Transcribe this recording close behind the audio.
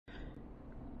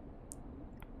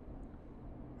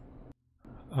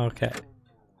Okay.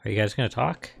 Are you guys gonna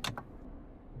talk?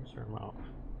 Where's the remote?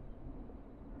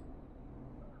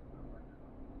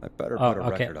 I better put a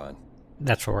okay. record on.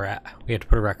 That's where we're at. We have to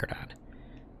put a record on.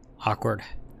 Awkward.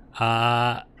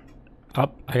 I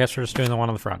guess we're just doing the one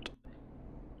on the front.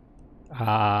 Remember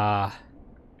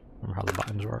how the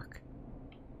buttons work.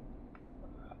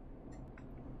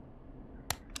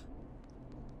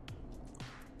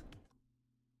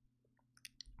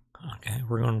 Okay,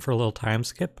 we're going for a little time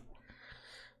skip.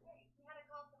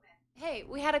 Hey,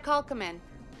 we had a call come in.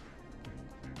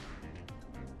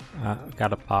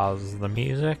 Gotta pause the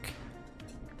music.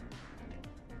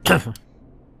 Let's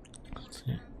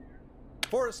see.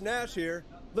 Forrest Nash here.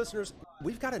 Listeners,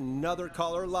 we've got another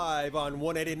caller live on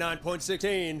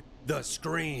 189.16, The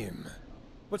Scream.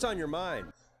 What's on your mind,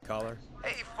 caller?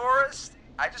 Hey, Forrest.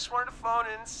 I just wanted to phone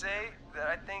in and say that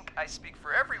I think I speak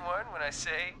for everyone when I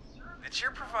say that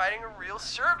you're providing a real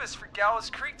service for Gallows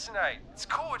Creek tonight. It's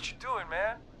cool what you're doing,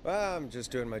 man. Well, I'm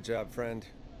just doing my job, friend.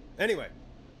 Anyway,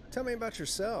 tell me about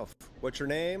yourself. What's your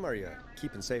name? Are you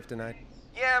keeping safe tonight?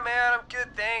 Yeah, man, I'm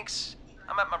good, thanks.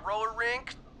 I'm at my roller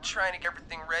rink, trying to get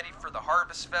everything ready for the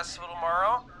Harvest Festival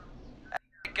tomorrow. I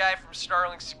had a guy from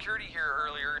Starling Security here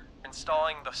earlier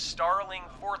installing the Starling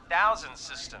 4000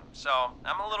 system, so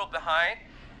I'm a little behind.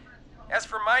 As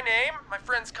for my name, my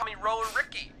friends call me Roller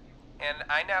Ricky, and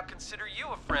I now consider you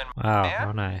a friend, Wow, man.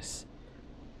 how nice.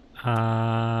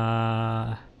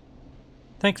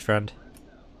 Thanks, friend.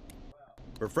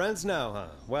 We're friends now, huh?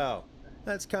 Well,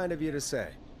 that's kind of you to say.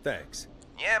 Thanks.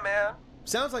 Yeah, man.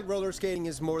 Sounds like roller skating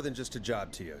is more than just a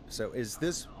job to you. So is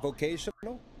this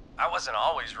vocational? I wasn't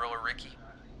always Roller Ricky.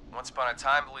 Once upon a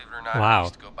time, believe it or not, I Wow,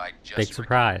 used to go by just big Ricky.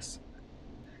 surprise.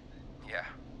 Yeah.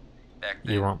 Back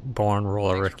then, You weren't born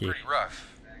Roller things Ricky. were pretty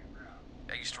rough.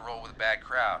 I used to roll with a bad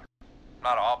crowd.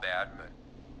 Not all bad, but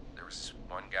there was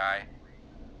one guy.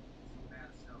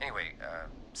 Anyway,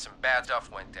 some bad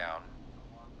stuff went down.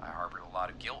 I harbored a lot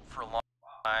of guilt for a long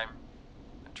time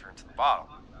and turned to the bottle.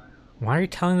 Why are you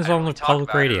telling this I don't on really the talk public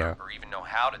about it radio? or even know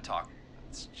how to talk.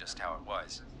 It's just how it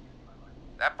was.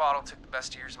 That bottle took the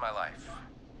best years of my life.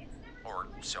 Or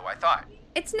so I thought.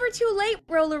 It's never too late,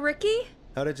 Roller Ricky.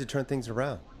 How did you turn things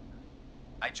around?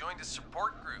 I joined a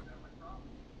support group.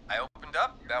 I opened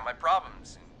up about my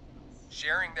problems, and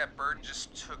sharing that burden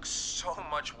just took so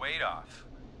much weight off.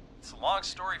 It's a long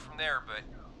story from there, but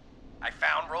I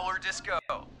found roller disco.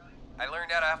 I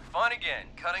learned how to have fun again,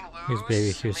 cutting loose. Whose baby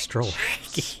and she was making Stroller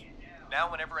shapes. Ricky? Now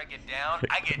whenever I get down,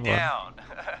 I get What? down.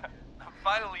 I'm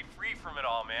finally free from it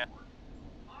all, man.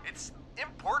 It's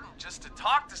important just to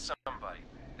talk to somebody.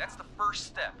 That's the first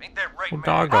step. Ain't that right, Oh, man?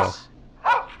 doggo.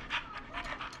 Aw,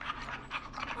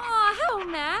 hello,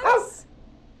 Max.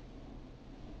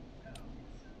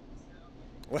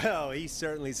 Well, he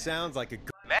certainly sounds like a good...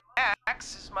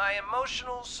 Max is my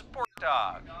emotional support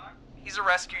dog. He's a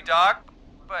rescue dog,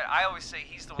 but I always say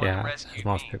he's the one who Yeah, rescued as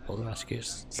most me. people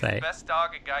rescues He's say. the best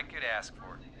dog a guy could ask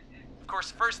for. Of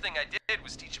course, the first thing I did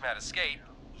was teach him how to skate.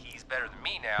 He's better than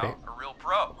me now, Wait. a real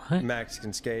pro. What? Max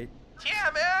can skate. Yeah,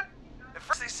 man. At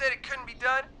first they said it couldn't be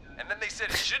done, and then they said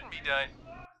it shouldn't be done.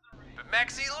 But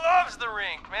Maxie loves the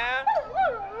rink, man.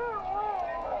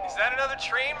 Is that another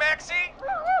train, Maxie?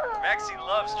 Maxie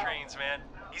loves trains, man.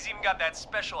 He's even got that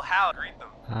special howl to greet them.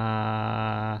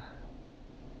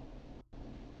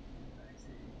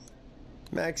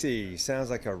 Maxie sounds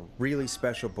like a really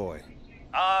special boy.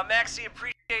 Maxie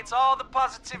appreciates all the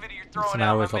positivity you're throwing And I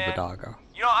out, always my love the man. doggo.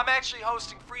 You know, I'm actually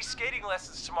hosting free skating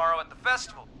lessons tomorrow at the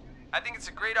festival. I think it's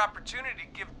a great opportunity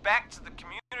to give back to the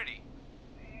community.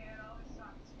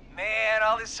 Man,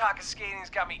 all this talk of skating's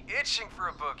got me itching for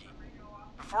a boogie.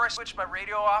 Before I switch my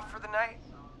radio off for the night,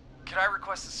 could I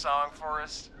request a song for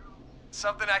us?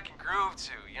 Something I can groove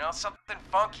to, you know, something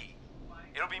funky.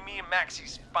 It'll be me and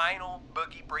Maxie's final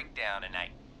boogie breakdown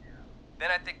tonight.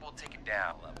 Then I think we'll take it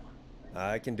down a level.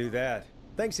 I can do that.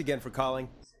 Thanks again for calling.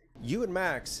 You and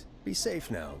Max, be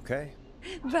safe now, okay?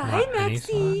 Bye, What, any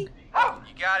Maxie. You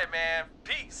got it, man.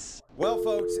 Peace. Well,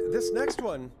 folks, this next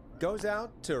one goes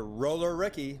out to Roller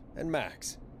Ricky and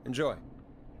Max. Enjoy.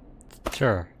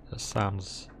 Sure, this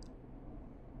sounds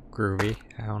groovy.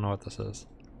 I don't know what this is.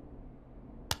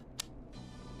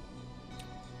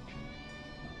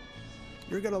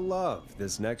 You're gonna love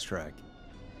this next track.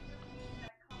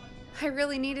 I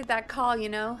really needed that call, you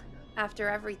know, after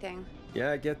everything.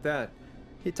 Yeah, I get that.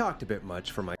 He talked a bit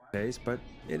much for my taste, but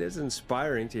it is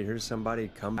inspiring to hear somebody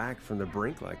come back from the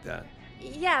brink like that.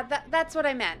 Yeah, that's what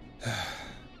I meant.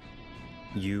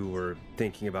 You were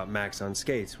thinking about Max on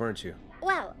skates, weren't you?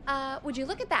 Well, would you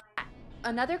look at that?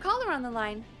 Another caller on the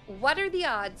line. What are the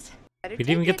odds? Better We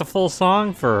didn't even take get the it. full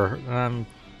song for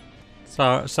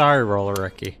So sorry, Roller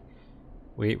Ricky.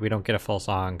 We don't get a full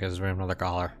song because we have another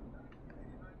caller.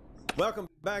 Welcome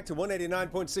back to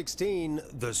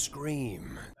 189.16, The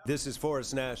Scream. This is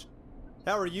Forrest Nash.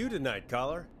 How are you tonight,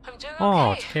 caller? I'm doing Oh,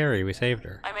 okay. it's Carrie. We saved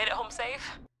her. I made it home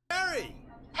safe. Harry!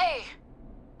 Hey,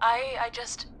 I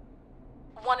just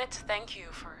wanted to thank you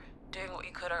for doing what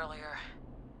you could earlier.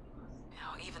 You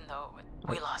know, even though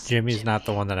we lost Jimmy's Jimmy. not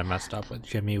the one that I messed up with.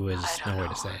 Jimmy was I don't no way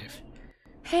to know. save.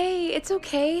 Hey, it's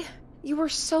okay. You were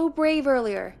so brave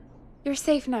earlier. You're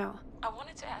safe now. I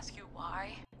wanted to ask you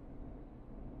why.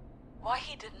 Why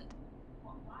he didn't.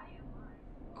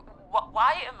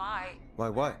 Why am I? Why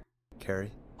what,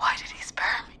 Carrie? Why did he spare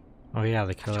me? Oh yeah,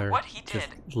 the killer what he just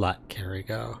did. let Carrie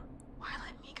go. Why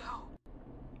let me go?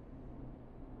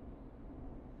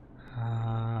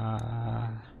 I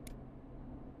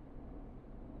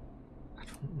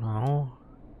don't know.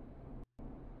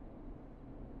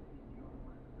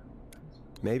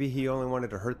 Maybe he only wanted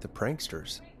to hurt the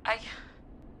pranksters.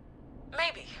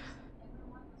 Maybe.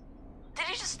 Did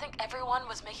he just think everyone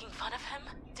was making fun of him?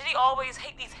 Did he always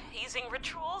hate these hazing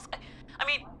rituals? I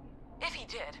mean, if he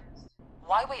did,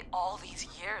 why wait all these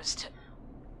years to...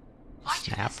 Why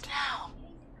do this Snapped. now?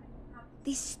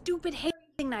 These stupid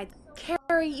hazing nights.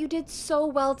 Carrie, you did so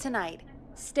well tonight.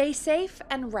 Stay safe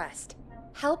and rest.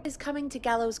 Help is coming to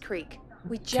Gallows Creek.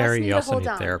 We just Carrie, need you to also hold need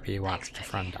on. therapy. You Thanks, watched your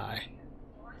friend Peggy. die.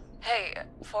 Hey,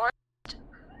 Forrest,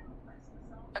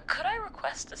 could I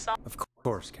request a song? Of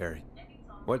course, Carrie.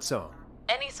 What song?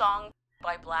 Any song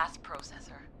by Blast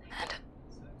Processor. And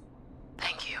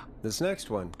thank you. This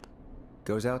next one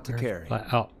goes out to Where's Carrie.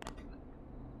 Oh.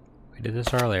 We did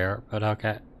this earlier, but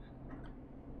okay.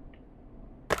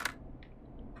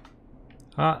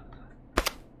 Ah.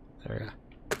 There we go.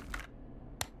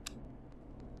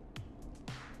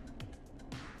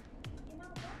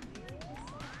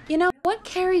 You know, what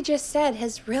Carrie just said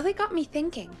has really got me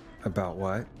thinking. About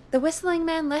what? The whistling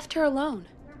man left her alone.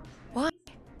 Why?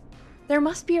 There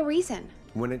must be a reason.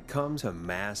 When it comes to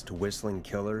masked whistling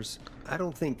killers, I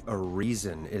don't think a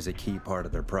reason is a key part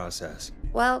of their process.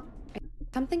 Well,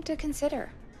 something to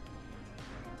consider.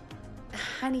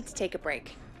 I need to take a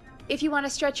break. If you want to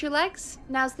stretch your legs,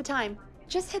 now's the time.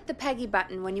 Just hit the Peggy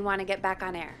button when you want to get back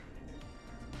on air.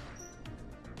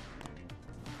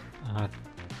 I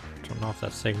don't know if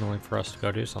that's signaling for us to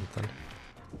go do something.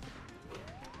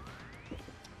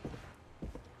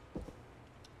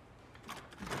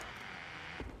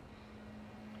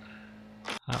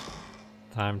 Oh,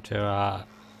 time to,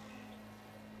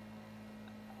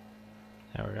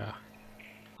 there we go.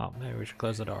 Oh, maybe we should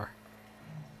close the door.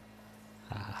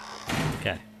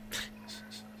 Okay.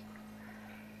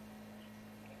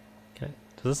 Okay,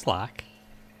 does this lock?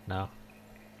 No.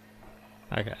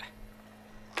 Okay.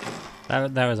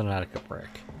 That was an adequate break.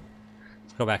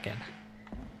 Let's go back in.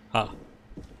 Oh.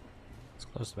 Let's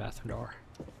close the bathroom door.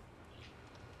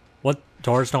 What?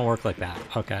 Doors don't work like that.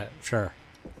 Okay, sure.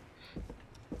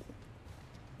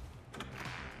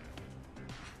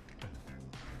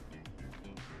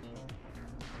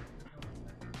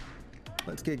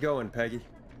 Let's get going, Peggy.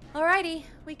 Alrighty,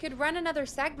 we could run another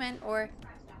segment or...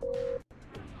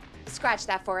 Scratch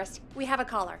that, Forrest. We have a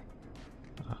caller.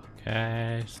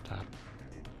 Okay, stop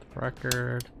the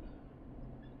record.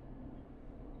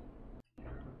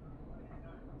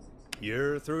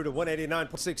 You're through to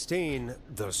 189.16,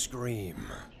 The Scream.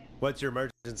 What's your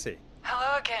emergency?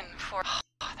 Hello again, for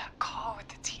that call with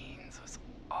the teens was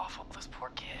awful. Those poor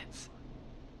kids.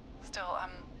 Still,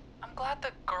 I'm glad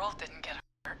the girl didn't get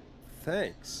hurt.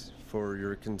 Thanks for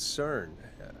your concern.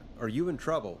 Are you in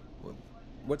trouble?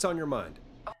 What's on your mind?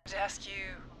 I wanted to ask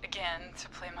you again to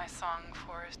play my song,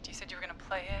 Forrest. You said you were gonna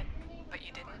play it, but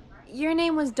you didn't. Your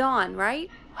name was Dawn, right?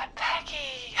 What,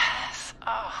 Peggy? Yes.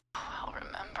 Oh, well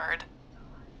remembered.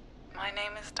 My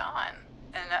name is Dawn,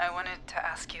 and I wanted to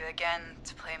ask you again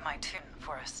to play my tune,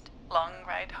 Forrest. Long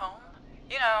Ride Home?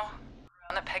 You know,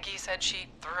 one that Peggy said she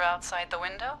threw outside the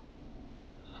window?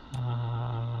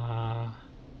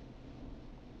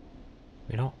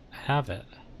 We don't have it.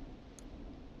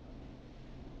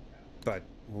 But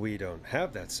we don't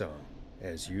have that song.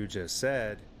 As you just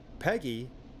said, Peggy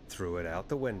threw it out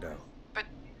the window. But,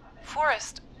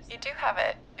 Forrest, you do have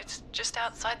it. It's just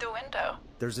outside the window.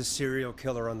 There's a serial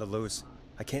killer on the loose.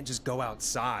 I can't just go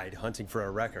outside hunting for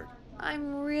a record.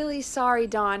 I'm really sorry,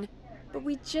 Dawn, but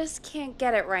we just can't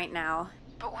get it right now.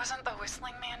 But wasn't the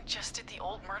Whistling Man just at the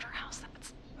old murder house?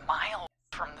 That's miles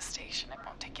from the station. It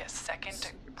won't take you a second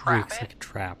to grab Freaks like it. a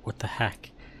trap. What the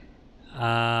heck?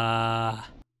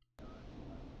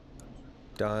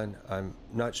 Don, I'm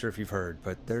not sure if you've heard,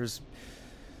 but there's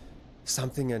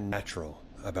something unnatural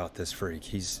about this freak.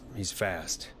 He's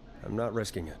fast. I'm not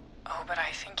risking it. Oh, but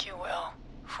I think you will.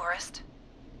 Forrest?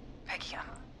 Peggy,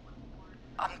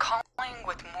 I'm calling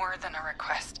with more than a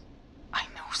request. I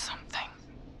know something.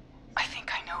 I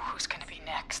think I know who's gonna be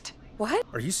next. What?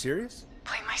 Are you serious?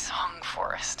 Play my song,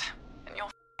 Forrest, and you'll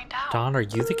find out. Dawn, are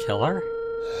you the killer?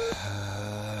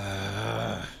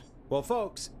 Well,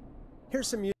 folks, here's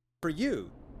some music for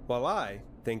you while I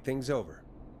think things over.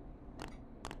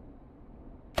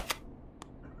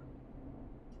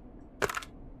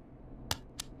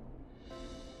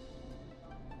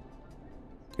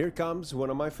 Here comes one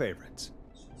of my favorites.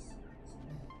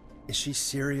 Is she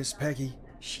serious, Peggy?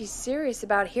 She's serious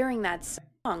about hearing that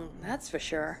song, that's for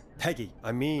sure. Peggy,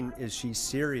 I mean, is she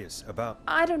serious about...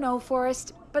 I don't know,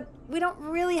 Forrest, but we don't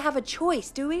really have a choice,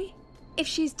 do we? If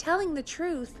she's telling the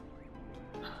truth...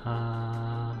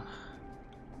 I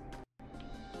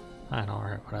don't know,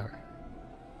 alright, whatever.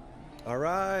 All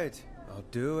right, I'll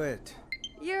do it.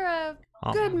 You're a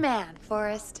Oh. good man,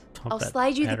 Forrest. Pump I'll that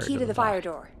slide you the battery key to to the the fire back.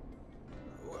 door.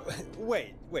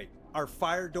 Wait. Our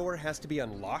fire door has to be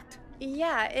unlocked?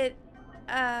 Yeah, it...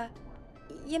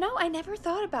 You know, I never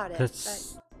thought about it,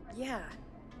 That's... but... Yeah.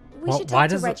 We Well, should why talk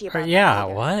to does Reggie it... about yeah, that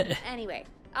later. what? Anyway,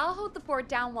 I'll hold the fort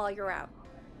down while you're out.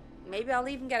 Maybe I'll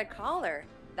even get a caller.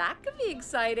 That could be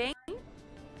exciting.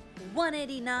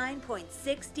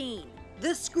 189.16,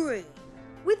 The Scream.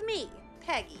 With me,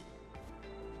 Peggy.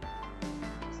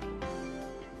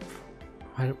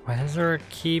 Why is there a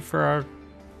key for our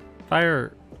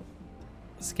fire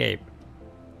escape?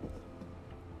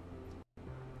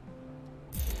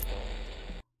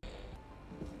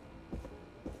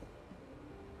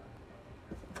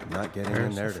 I'm not getting Where's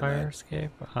in there the fire tonight.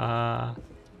 escape?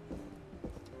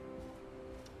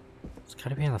 It's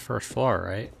gotta be on the first floor,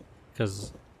 right?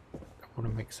 Because it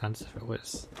wouldn't make sense if it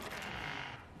was...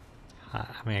 I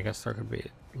mean, I guess there could be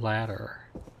a ladder.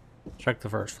 Check the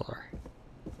first floor.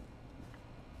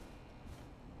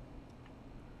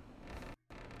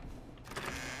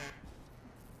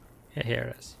 Yeah,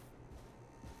 here it is.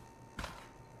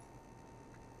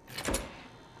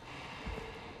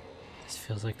 This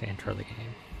feels like the intro of the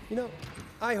game. You know,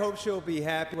 I hope she'll be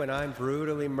happy when I'm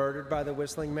brutally murdered by the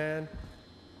Whistling Man.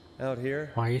 Out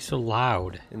here, Why are you so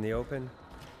loud? in the open.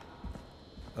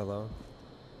 Alone.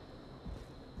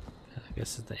 I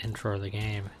guess it's the intro of the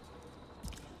game.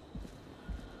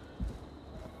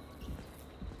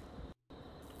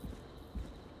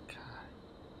 God.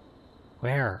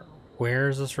 Where?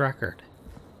 Where's this record?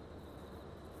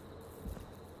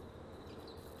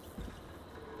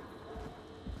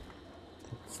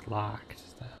 It's locked.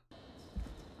 Is that...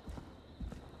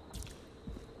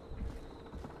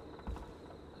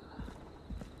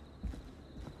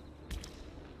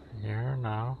 Here?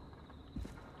 No.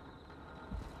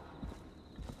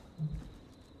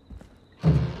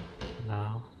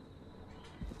 No.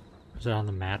 Is it on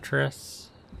the mattress?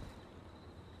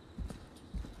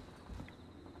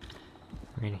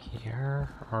 I mean here,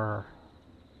 or...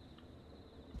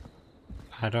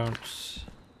 I don't...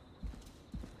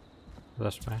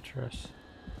 This mattress.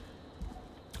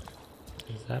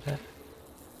 Is that it?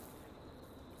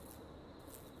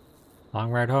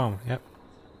 Long ride home, yep.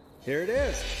 Here it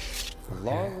is. A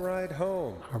long ride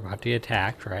home. We're about to get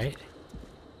attacked, right?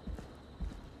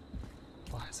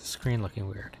 Why is the screen looking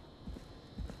weird?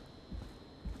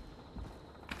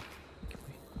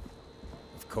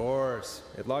 Of course.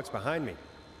 It locks behind me.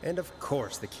 And of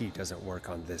course the key doesn't work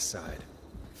on this side.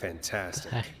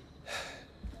 Fantastic. Heck,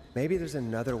 Maybe there's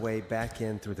another way back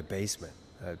in through the basement.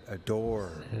 A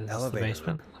door, Is this the elevator,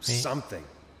 basement? Let me- something.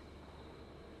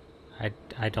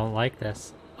 I don't like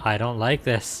this. I don't like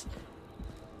this.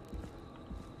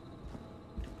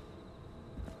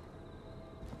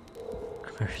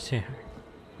 Where's here?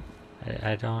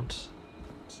 I don't...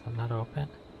 Is that not open?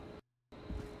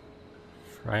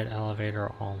 Fright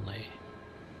elevator only.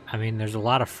 I mean, there's a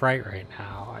lot of fright right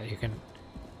now. You can...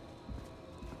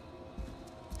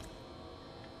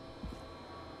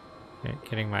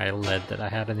 Getting my lid that I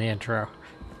had in the intro.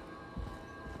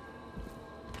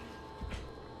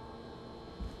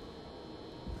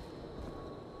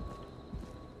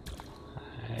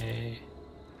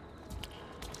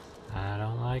 I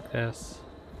don't like this.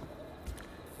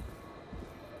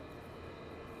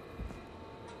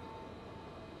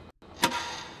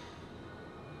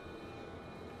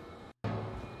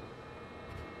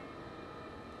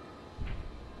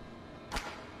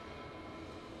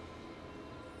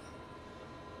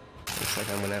 Looks like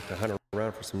I'm gonna have to hunt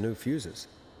around for some new fuses.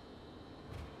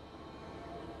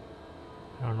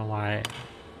 I don't know why.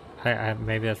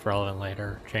 Maybe that's relevant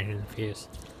later, changing the fuse.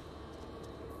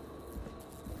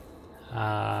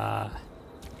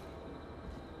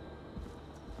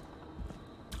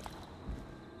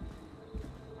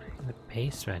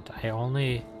 basement.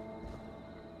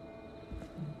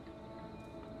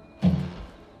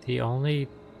 The only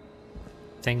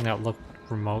thing that looked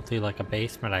remotely like a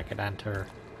basement I could enter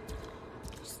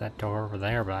is that door over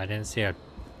there, but I didn't see a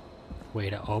way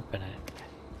to open it.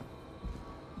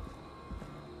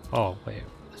 Oh, wait,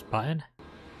 this button?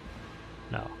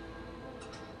 No.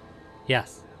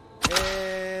 Yes.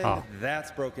 And Oh.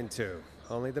 that's broken too.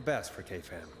 Only the best for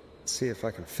K-Fam. See if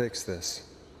I can fix this.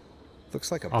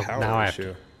 Looks like a Oh, power now I have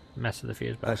issue. to mess with the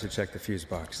fuse I box. should check the fuse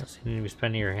box. You need to be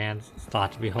spending your hands. It's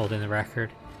thought to be holding the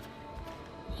record.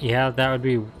 Yeah, that would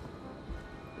be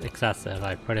excessive.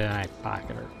 I put it in my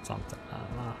pocket or something. I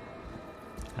don't know.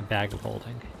 A bag of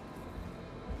holding.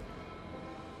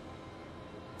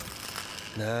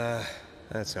 Nah,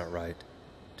 that's not right.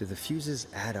 Do the fuses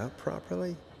add up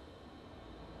properly?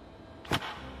 I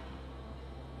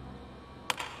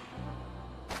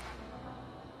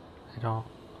don't.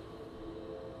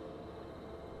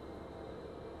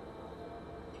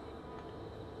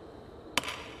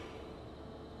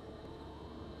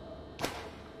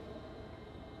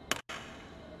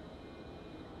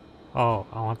 Oh,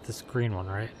 I want this green one,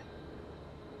 right?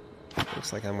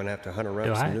 Looks like I'm gonna have to hunt around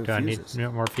Do some I? new Do I fuses. need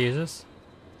more fuses?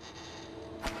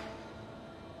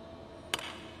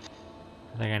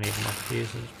 I think I need more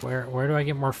fuses. Where do I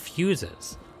get more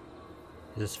fuses?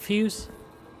 Is this fuse?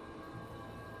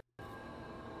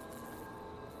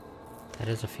 That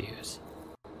is a fuse.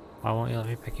 Why won't you let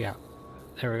me pick you up?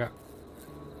 There we go.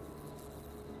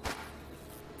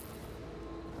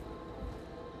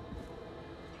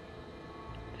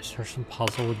 Is there some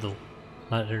puzzle with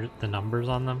the numbers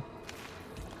on them?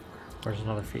 Where's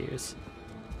another fuse?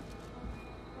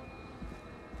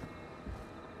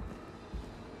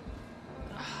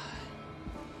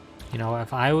 You know,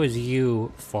 if I was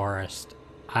you, Forrest,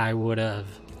 I would have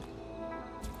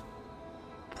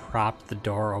propped the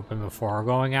door open before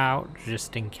going out,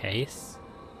 just in case.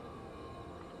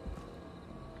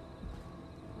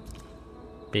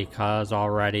 Because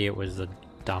already it was a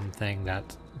dumb thing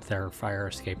that their fire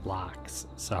escape locks,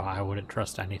 so I wouldn't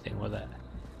trust anything with it.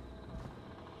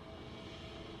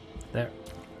 There.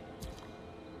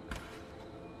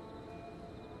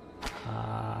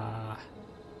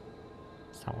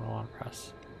 That's not what I want to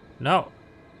press. No!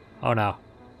 Oh no.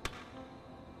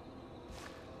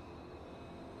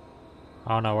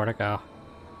 Oh no, where'd it go?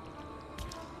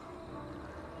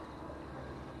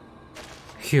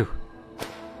 Phew.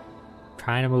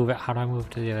 Trying to move it. How do I move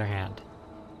to the other hand?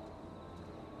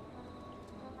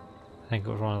 I think it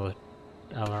was one of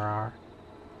the LRR.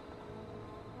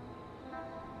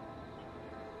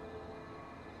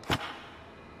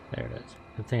 There it is.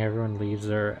 Good thing everyone leaves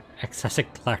their excessive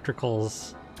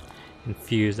electricals in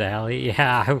Fuse Alley.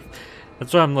 Yeah,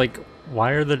 that's why I'm like,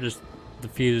 why are the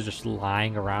fuses just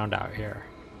lying around out here?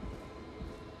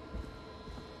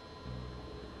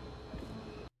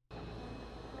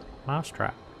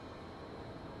 Mousetrap.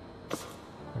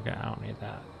 Okay, I don't need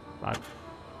that. I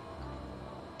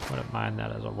wouldn't mind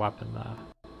that as a weapon though.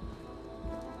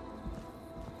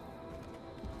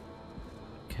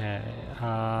 Okay,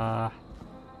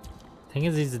 thing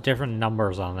is, these are different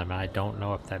numbers on them, and I don't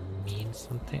know if that means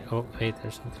something. Oh, wait,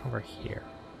 there's something over here.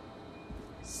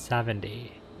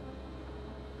 70.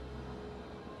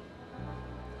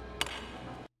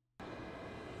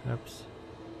 Oops.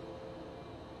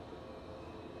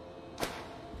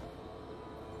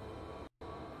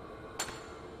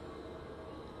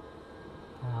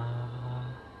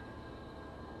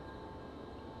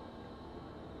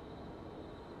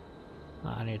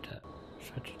 I need to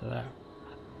switch to that.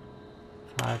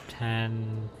 5,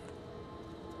 10,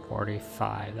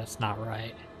 45. That's not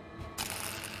right.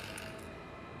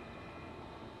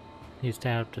 Needs to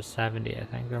add up to 70, I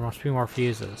think. There must be more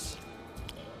fuses.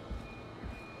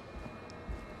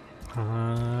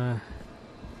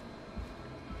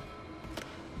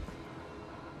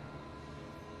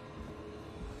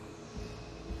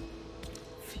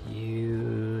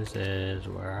 Fuses,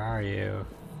 where are you?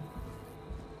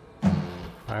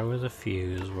 If I was a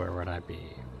fuse, where would I be?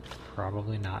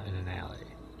 Probably not in an alley.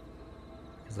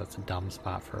 Because that's a dumb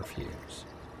spot for a fuse.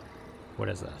 What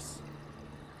is this?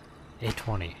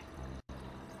 820.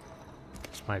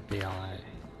 This might be all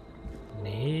I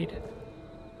need.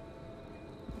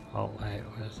 Oh wait,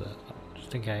 what is it?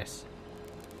 Just in case.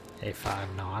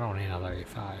 A5, no, I don't need another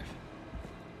A5.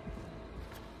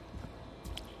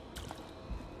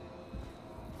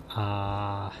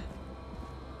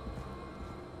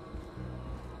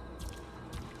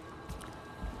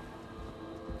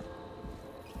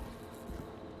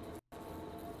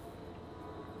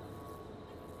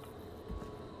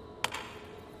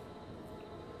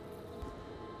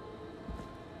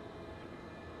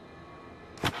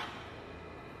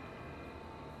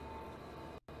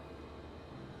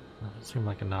 Doesn't seem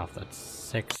like enough. That's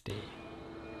 60.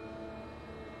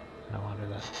 I don't want to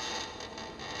do that.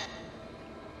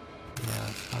 Yeah,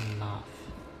 that's not enough.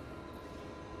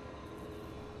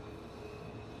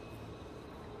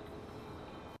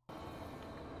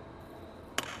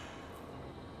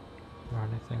 Or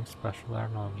anything special there?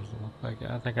 No, it doesn't look like it.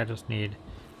 I think I just need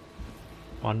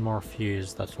one more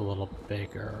fuse that's a little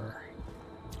bigger.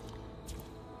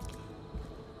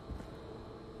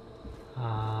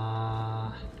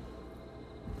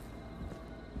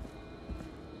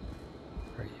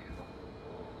 Where are you?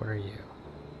 What are you?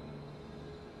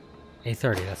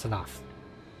 830, that's enough.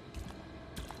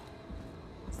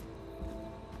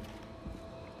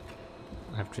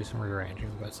 I have to do some rearranging,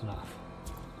 but it's enough.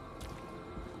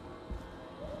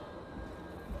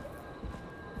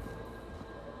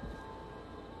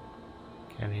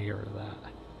 Can you get rid of that?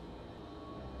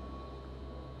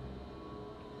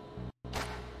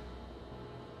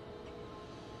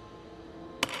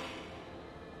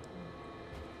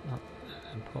 Oh,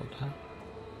 and pull it down.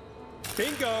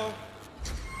 Bingo!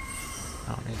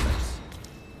 I don't need this.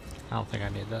 I don't think I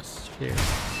need this. Here.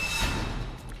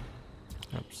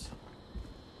 Oops.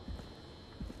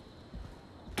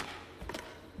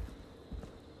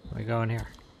 Let me go in here.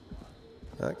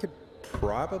 I could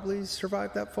probably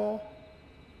survive that fall.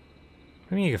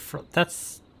 I mean,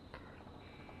 that's.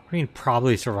 I mean,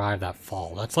 probably survive that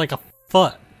fall. That's like a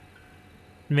foot,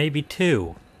 maybe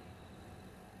 2.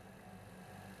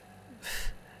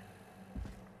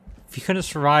 If you couldn't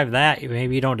survive that,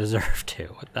 maybe you don't deserve to.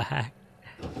 What the heck?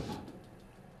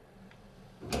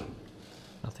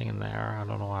 Nothing in there. I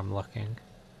don't know why I'm looking.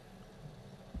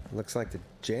 Looks like the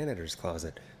janitor's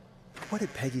closet. What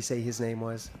did Peggy say his name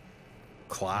was?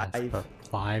 Clive? Yes, but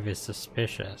Clive is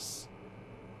suspicious.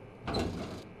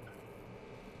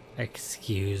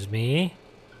 Excuse me?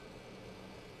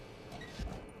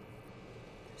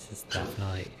 This is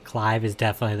definitely... Clive is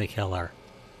definitely the killer.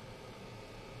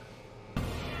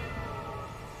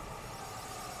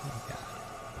 Oh god.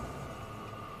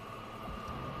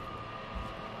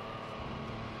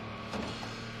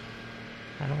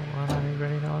 I don't want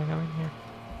anybody knowing I'm in here.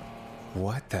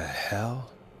 What the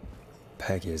hell?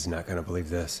 Peggy is not gonna believe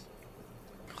this.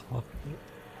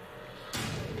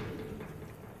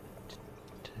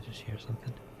 Did I just hear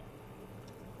something?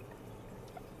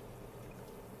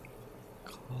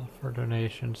 Call for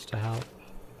donations to help.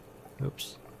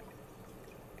 Oops.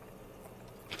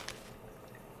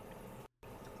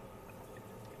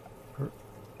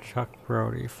 Chuck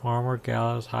Brody, former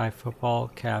Gallows High football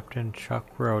captain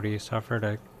Chuck Brody, suffered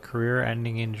a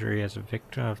career-ending injury as a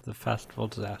victim of the festival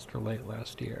disaster late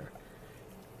last year.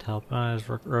 To help him on his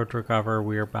road to recover,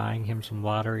 we are buying him some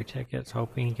lottery tickets,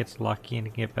 hoping he gets lucky and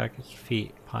can get back his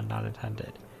feet, pun not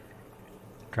intended.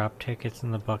 Drop tickets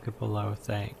in the bucket below,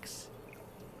 thanks.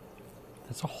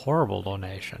 That's a horrible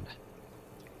donation.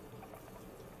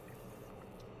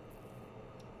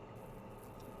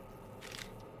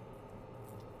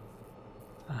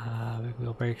 Big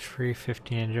wheel breaks free,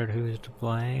 50 injured, who's to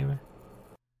blame?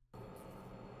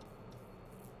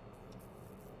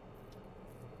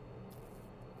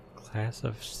 Class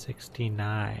of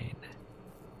 69.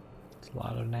 It's a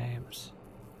lot of names.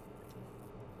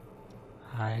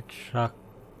 Hi, Chuck.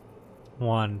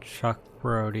 1, Chuck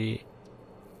Brody.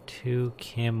 2,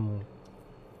 Kim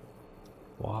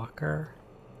Walker.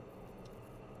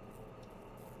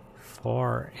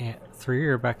 3,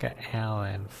 Rebecca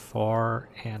Allen. 4,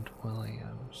 Ant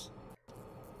Williams.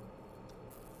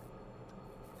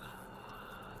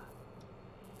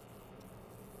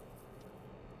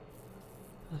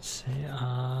 Let's see,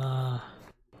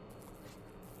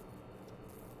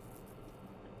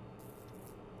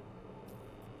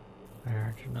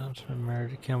 marriage announcement, married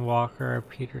to Kim Walker,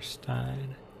 Peter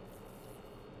Stein.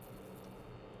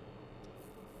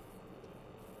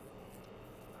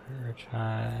 Marriage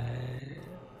high.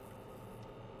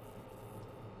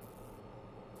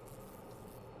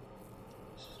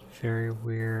 This is very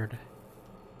weird.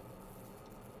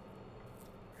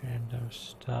 Random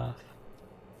stuff.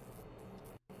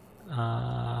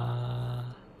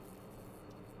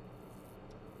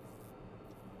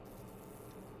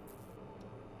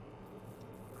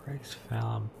 Brakes fell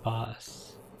on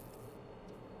bus.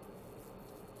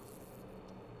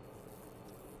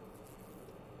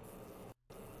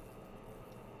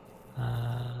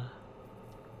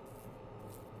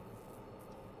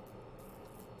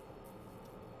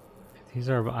 These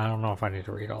are, I don't know if I need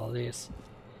to read all of these.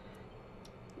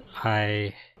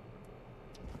 I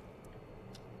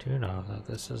do know that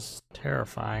this is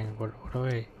terrifying. What do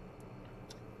I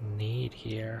need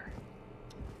here?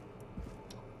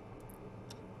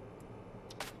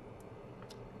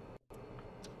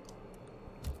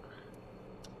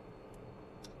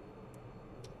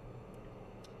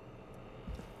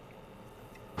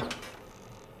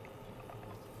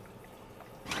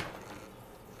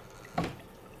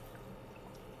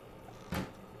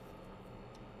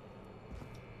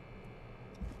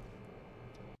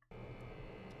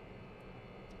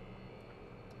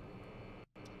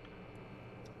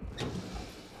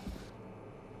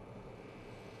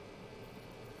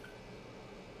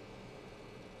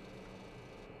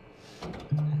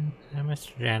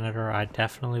 Mr. Janitor, I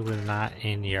definitely was not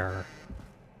in your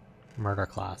murder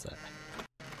closet.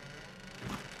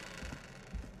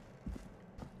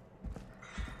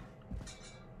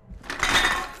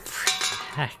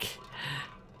 Heck.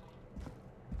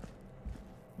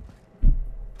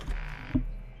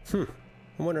 I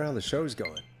wonder how the show's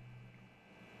going.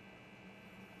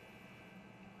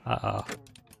 Uh-oh.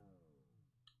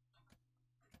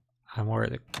 I'm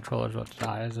worried the controller's about to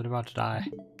die. Is it about to die?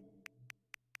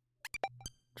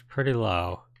 It's pretty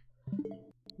low.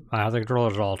 My other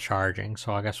controllers are all charging,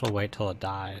 so I guess we'll wait till it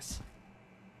dies.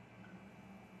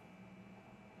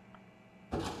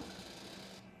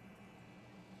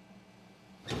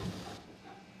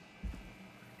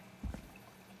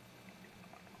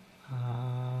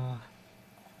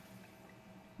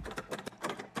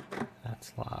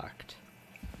 That's locked.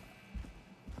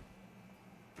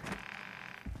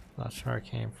 That's where it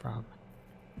came from.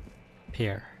 Up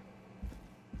here.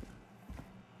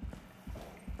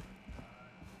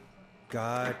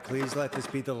 God, please let this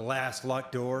be the last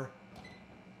locked door.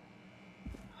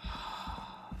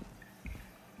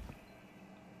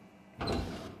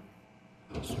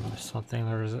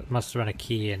 Something must have been a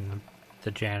key in the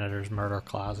janitor's murder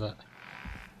closet.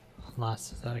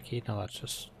 Unless, is that a key? No, that's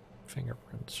just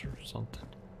fingerprints or something.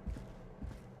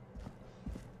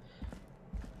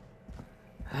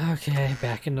 Okay,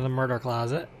 back into the murder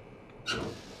closet.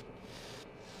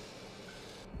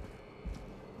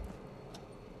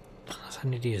 Unless I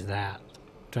need to use that.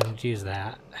 Do I need to use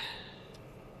that?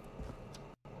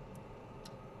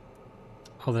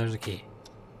 Oh, there's a key.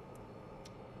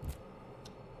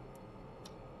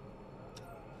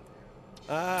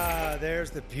 Ah,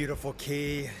 there's the beautiful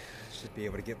key. Should be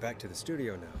able to get back to the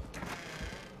studio now.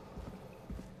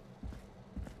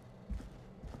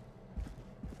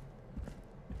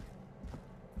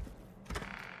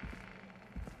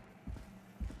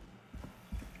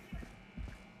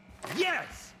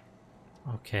 Yes!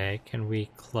 Okay, can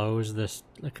we close this?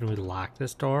 Can we lock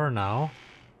this door? No.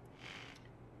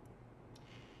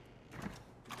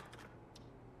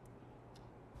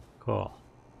 Cool.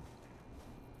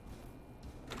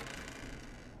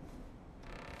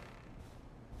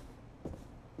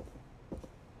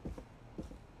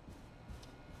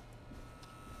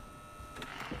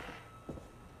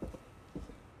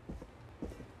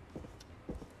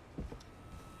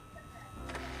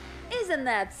 Isn't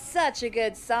that such a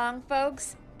good song,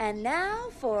 folks? And now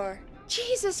for...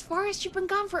 Jesus, Forrest, you've been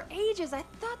gone for ages. I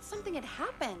thought something had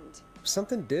happened.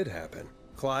 Something did happen.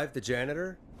 Clive the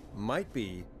janitor might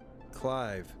be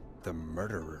Clive the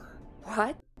murderer.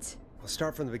 What? I'll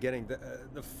start from the beginning.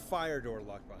 The fire door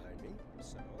locked behind me,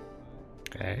 so...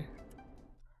 Okay.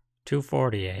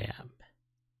 2:40 a.m.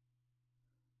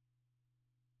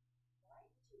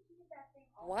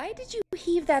 Why did you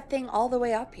heave that thing all the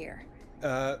way up here?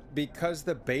 Because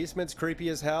the basement's creepy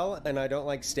as hell, and I don't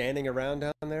like standing around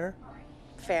down there.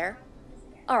 Fair.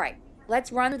 Alright,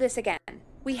 let's run through this again.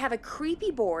 We have a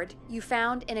creepy board you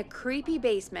found in a creepy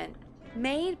basement,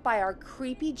 made by our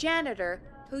creepy janitor,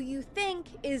 who you think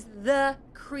is the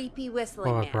creepy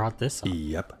whistling Oh, I man. brought this up.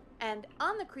 Yep. And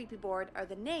on the creepy board are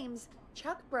the names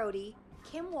Chuck Brody,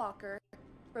 Kim Walker,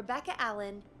 Rebecca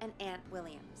Allen, and Aunt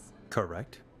Williams.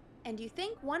 Correct. And you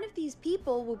think one of these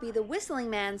people will be the whistling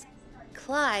man's,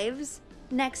 Clive's,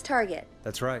 next target.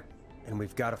 That's right. And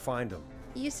we've got to find him.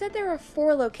 You said there are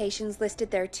 4 locations listed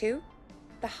there too?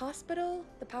 The hospital,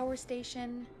 the power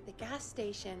station, the gas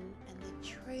station, and the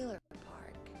trailer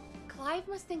park. Clive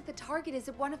must think the target is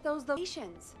at one of those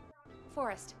locations.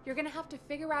 Forrest, you're gonna have to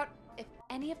figure out if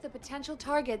any of the potential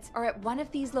targets are at one of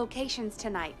these locations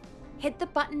tonight. Hit the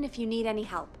button if you need any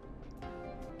help.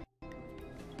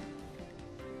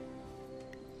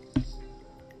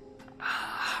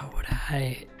 How would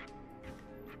I...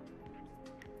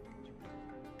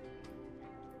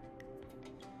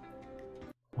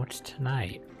 What's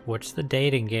tonight? What's the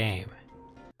dating game?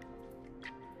 You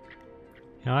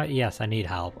know what? Yes, I need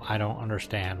help. I don't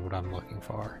understand what I'm looking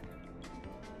for.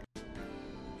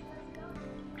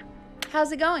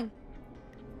 How's it going?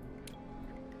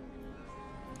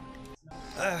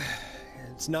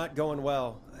 It's not going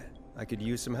well. I could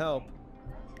use some help.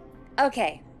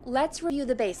 Okay, let's review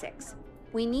the basics.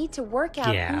 We need to work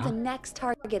out who the next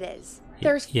target is.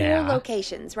 There's 4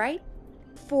 locations, right?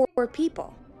 4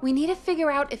 people. We need to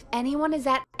figure out if anyone is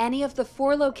at any of the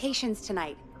 4 locations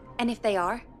tonight. And if they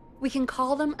are, we can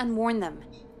call them and warn them.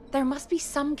 There must be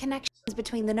some connections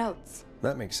between the notes.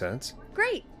 That makes sense.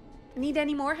 Great. Need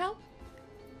any more help?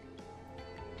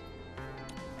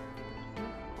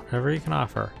 Whatever you can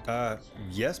offer.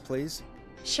 Yes, please.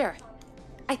 Sure.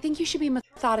 I think you should be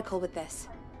methodical with this.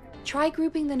 Try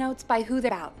grouping the notes by who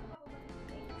they're about.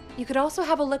 You could also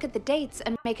have a look at the dates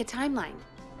and make a timeline.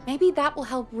 Maybe that will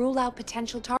help rule out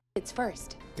potential targets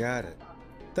first. Got it.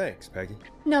 Thanks, Peggy.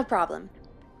 No problem.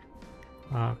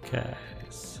 Okay,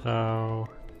 so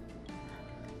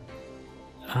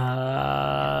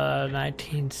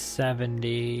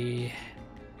 1970,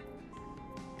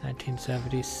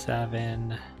 1977,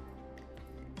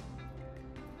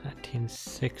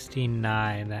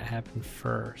 1969, that happened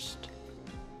first.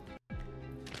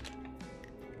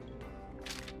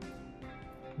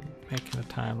 Making a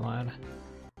timeline.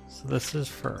 So this is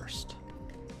first.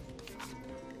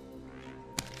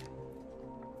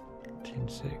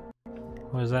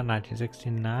 What is that,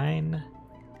 1969?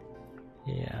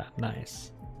 Yeah,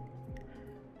 nice.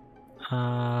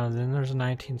 Then there's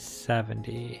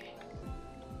 1970.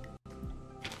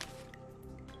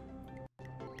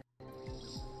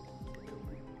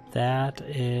 That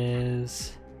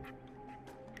is...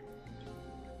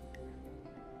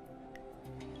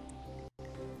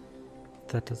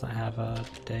 That doesn't have a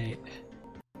date.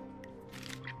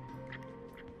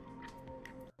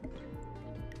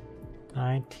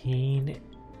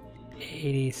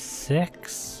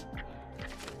 $1986,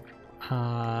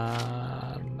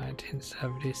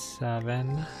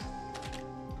 1977,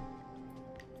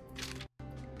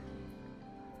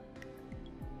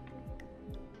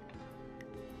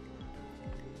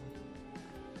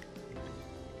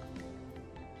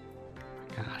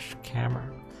 gosh, camera,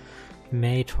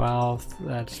 May 12th,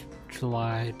 that's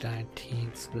July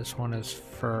 19th, so this one is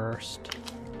first.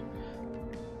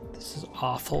 This is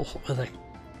awful with a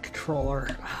controller.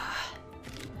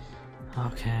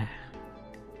 Okay.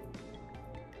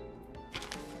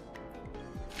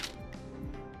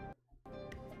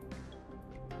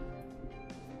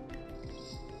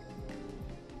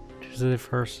 Tuesday the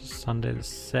 1st is Sunday the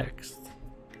 6th.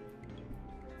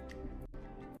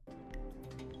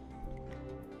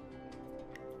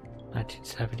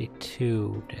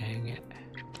 $1972, dang it.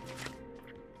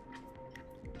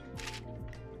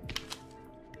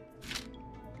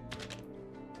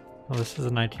 Well, this is a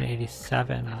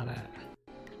 1987 on it.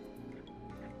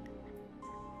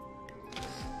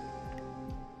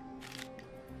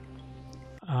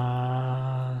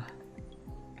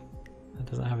 That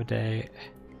doesn't have a date.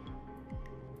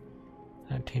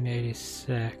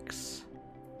 1986.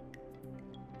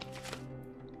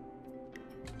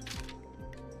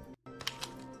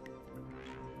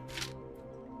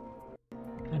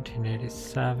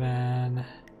 '87,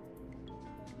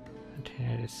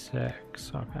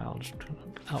 1986. Okay, I'll just do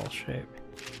an L shape.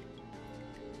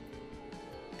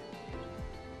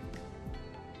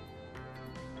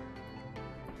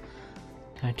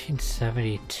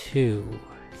 $1972.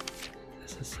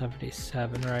 This is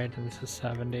 77, right? And this is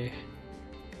 70.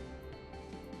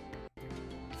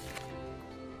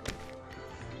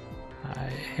 I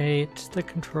hate the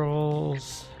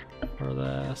controls for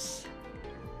this.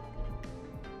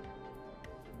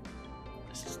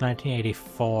 This is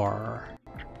 1984.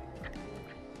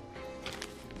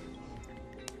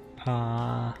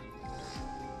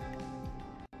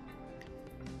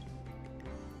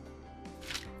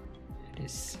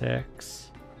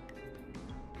 86.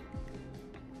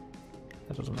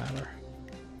 That doesn't matter.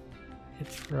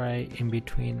 It's right in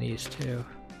between these two.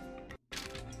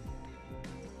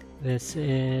 This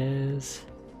is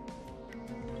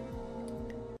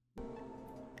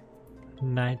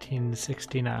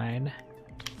 1969,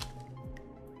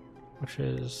 which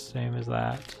is same as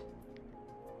that.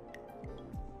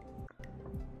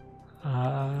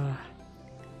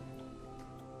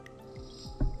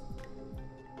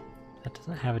 That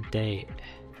doesn't have a date.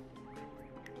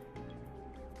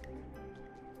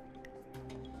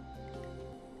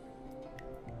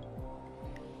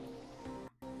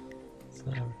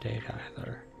 Doesn't have a date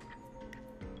either.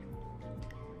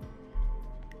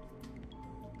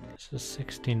 This is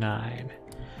 69.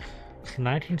 So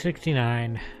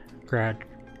 1969 the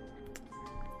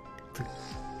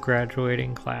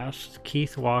graduating class: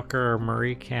 Keith Walker,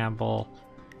 Marie Campbell,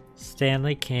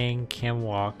 Stanley King, Kim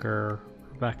Walker,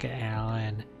 Rebecca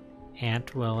Allen,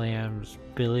 Ant Williams,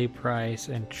 Billy Price,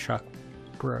 and Chuck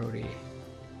Brody.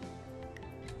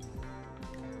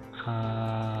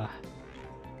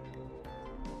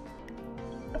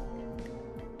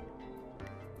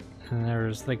 And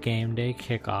there's the game day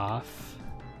kickoff.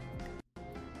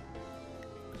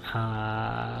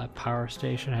 Power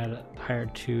Station had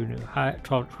hired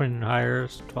 12 twin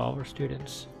hires, 12 are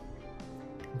students.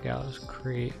 Gallows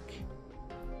Creek.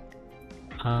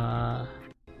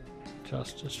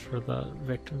 Justice for the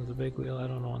victims of the Big Wheel, I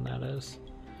don't know when that is.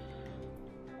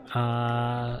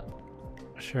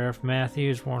 Sheriff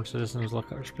Matthews warned citizens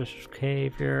look at suspicious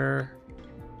behavior.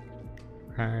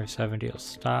 Primary 70 will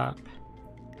stop.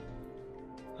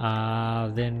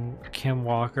 Then Kim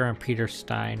Walker and Peter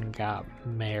Stein got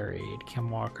married.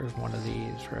 Kim Walker's one of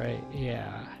these, right?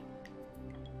 Yeah.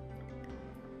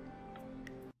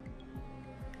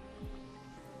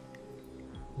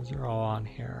 Those are all on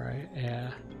here, right?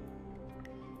 Yeah.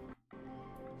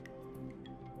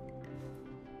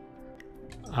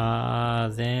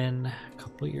 Then a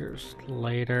couple years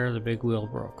later, the big wheel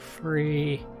broke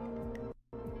free.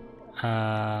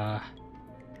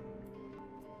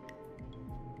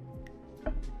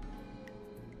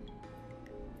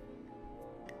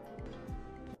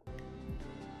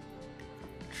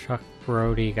 Chuck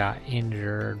Brody got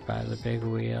injured by the big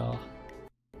wheel.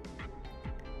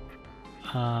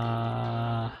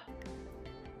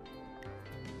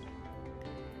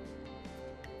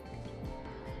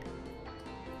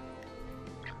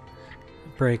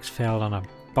 Brakes failed on a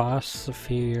bus a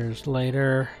few years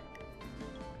later,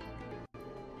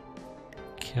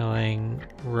 killing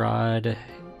Rod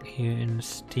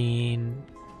Hunstein,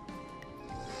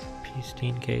 P.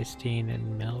 Steen, K. Steen,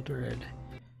 and Mildred.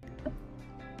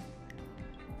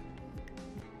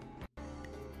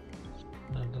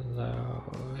 None of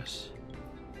those.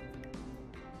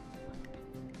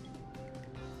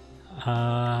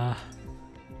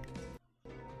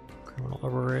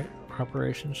 Criminal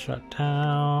operation shut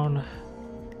down.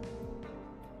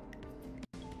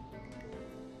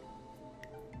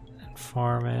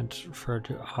 Informant referred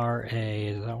to RA.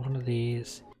 Is that one of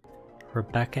these?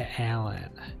 Rebecca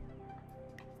Allen.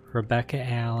 Rebecca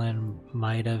Allen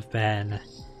might have been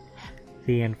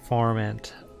the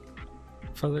informant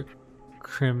for the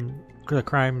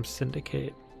crime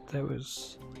syndicate that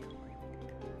was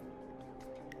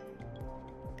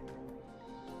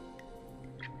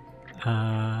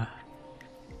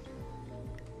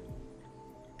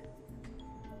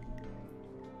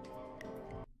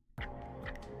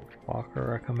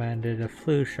Walker recommended a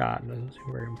flu shot. This is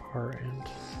very important.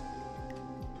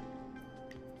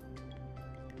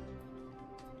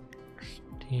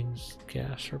 Steen's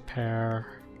gas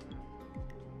repair.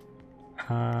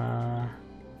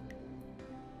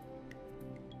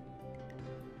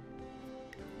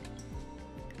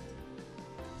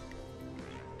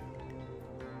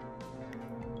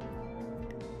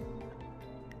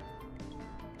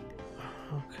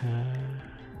 Okay.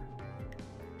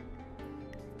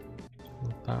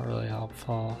 Not really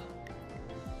helpful.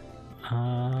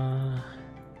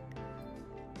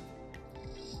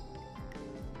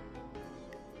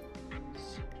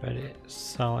 Somebody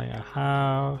selling a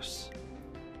house.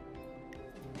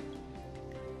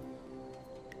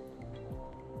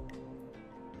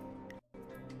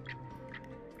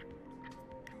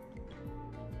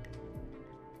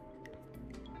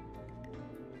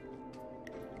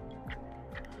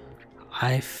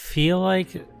 I feel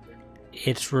like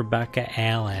it's Rebecca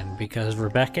Allen because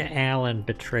Rebecca Allen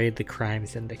betrayed the crime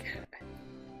syndicate.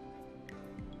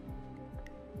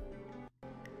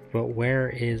 But where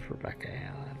is Rebecca Allen?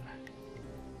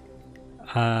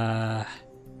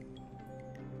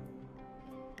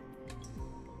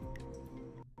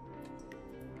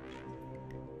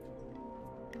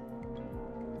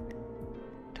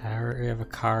 Diary of a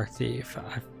car thief.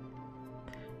 I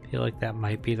feel like that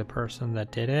might be the person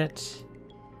that did it.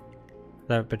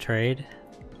 That betrayed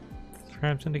the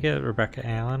crime syndicate. Rebecca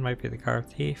Allen might be the car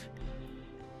thief.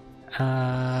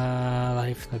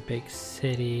 Life in the big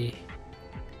city.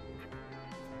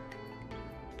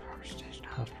 Power station,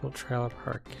 hospital, trailer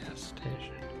park, gas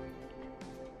station.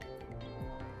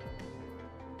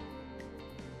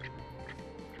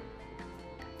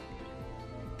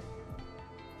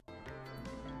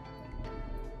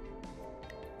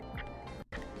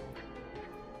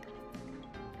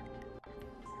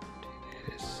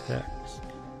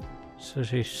 So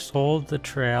she sold the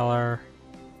trailer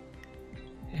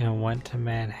and went to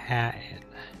Manhattan.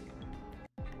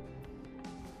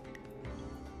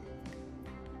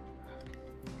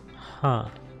 Huh.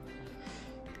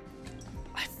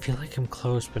 I feel like I'm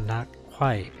close, but not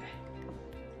quite.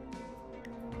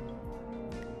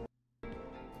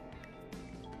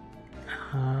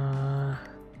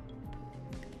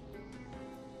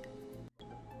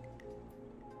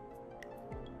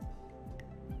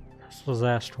 This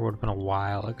disaster would have been a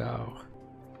while ago.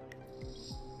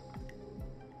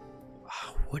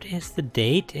 What is the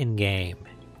date in game?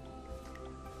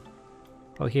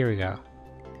 Oh, here we go.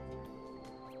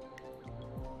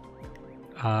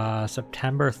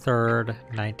 September 3rd,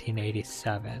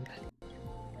 1987.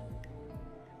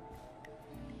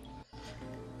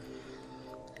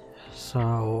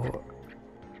 So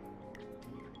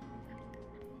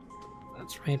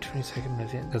that's May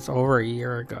 22nd. That's over a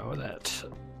year ago that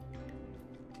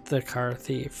the car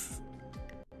thief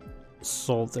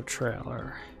sold the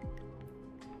trailer.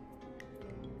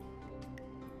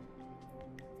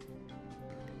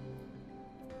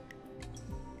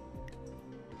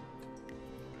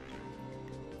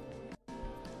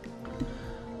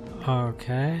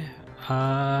 Okay.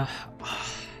 I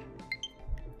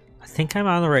think I'm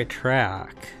on the right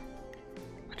track.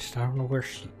 I just don't know where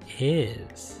she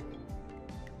is.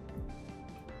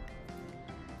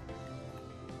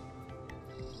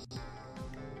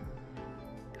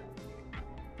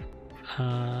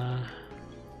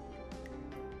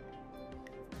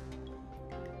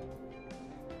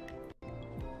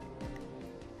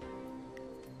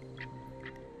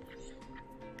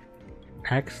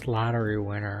 Ex-lottery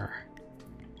winner.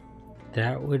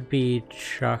 That would be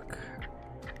Chuck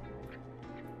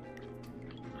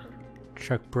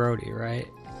Brody, right?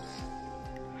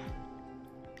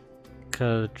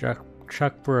 Because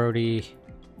Chuck Brody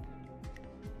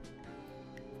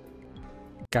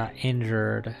got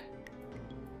injured.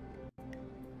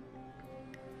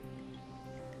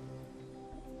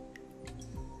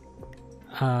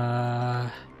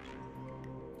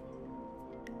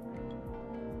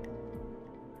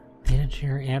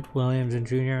 Engineer Ant Williams and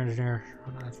junior engineer.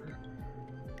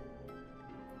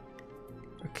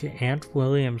 Okay, Ant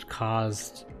Williams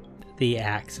caused the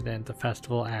accident, the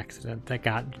festival accident that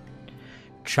got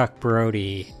Chuck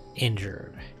Brody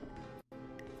injured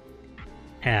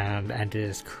and ended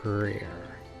his career.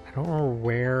 I don't know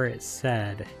where it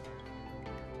said.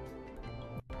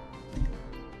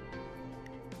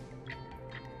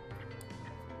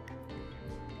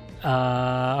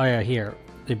 Oh yeah, here.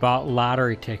 They bought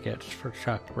lottery tickets for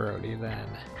Chuck Brody then.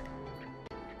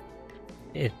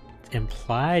 It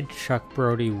implied Chuck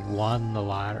Brody won the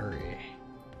lottery.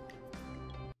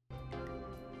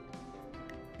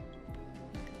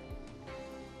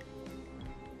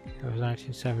 It was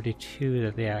 1972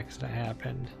 that the accident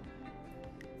happened.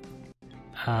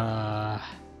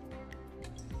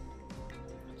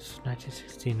 It's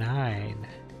 1969.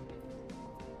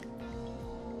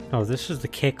 No, this was the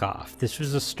kickoff. This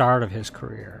was the start of his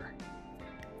career.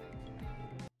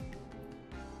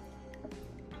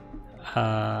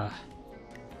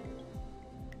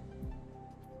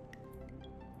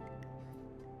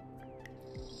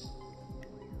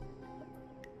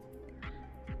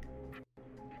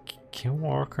 Kim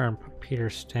Walker and Peter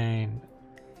Stain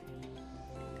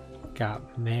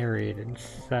got married in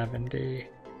 70.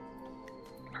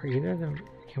 Are either of them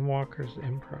Kim Walker's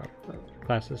improv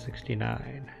class of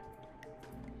 69?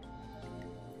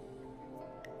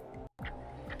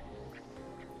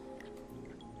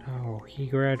 No, he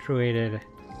graduated.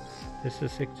 This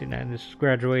is 69. This is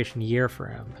graduation year for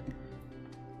him.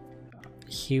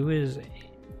 He was.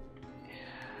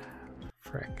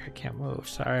 Frick, I can't move.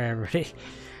 Sorry, everybody.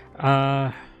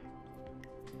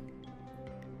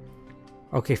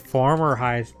 Okay, former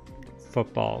high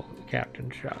football captain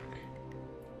Chuck.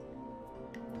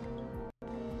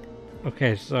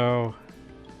 Okay, so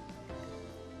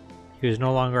he was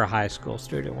no longer a high school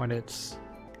student when his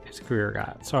career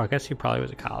got. So I guess he probably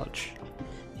was in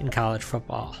college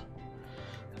football.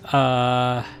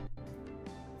 That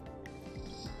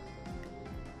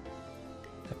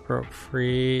broke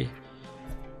free.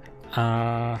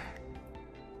 Mr.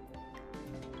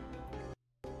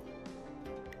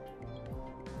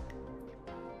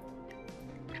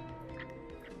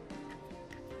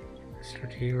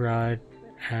 D-Rod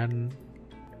and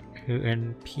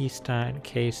P. Stein,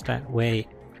 K. Stein. Wait.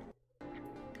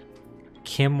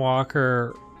 Kim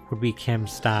Walker would be Kim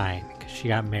Stein because she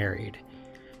got married.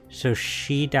 So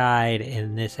she died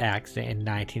in this accident in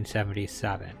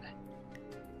 1977.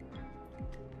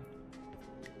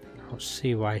 I'll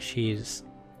see why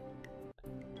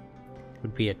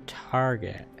would be a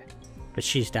target. But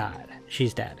she's died.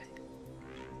 She's dead.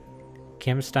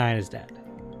 Kim Stein is dead.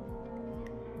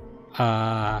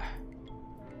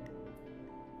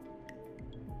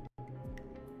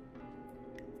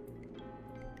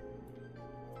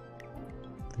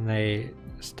 And they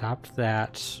stopped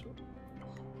that.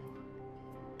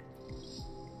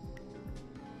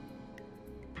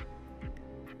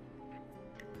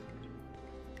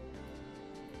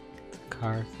 The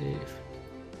car thief.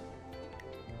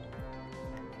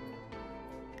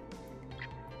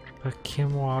 But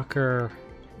Kim Walker.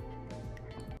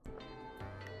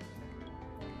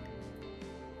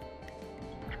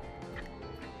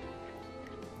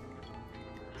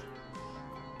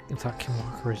 I thought Kim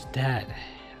Walker was dead.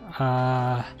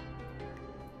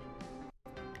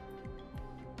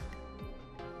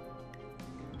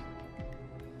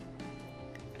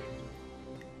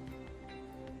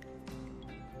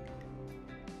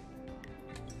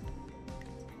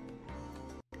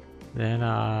 Then,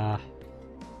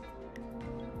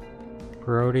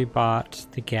 Brody bought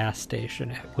the gas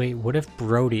station. Wait, what if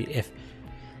Brody...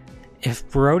 If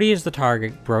Brody is the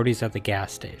target, Brody's at the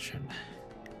gas station.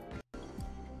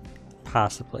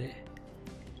 Possibly.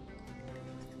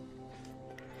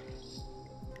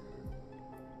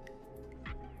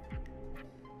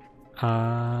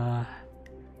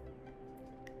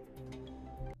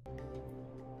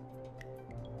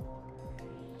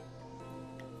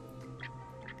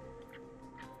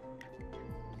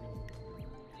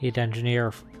 Lead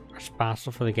engineer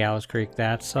responsible for the Gallows Creek.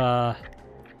 That's, we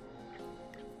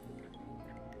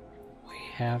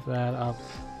have that up.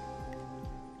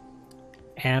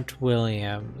 Ant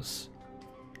Williams.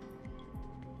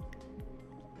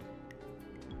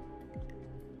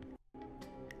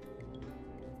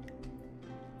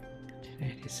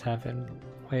 '87.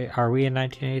 Wait, are we in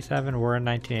 1987? We're in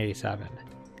 1987.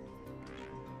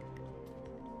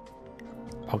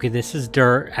 Okay, this is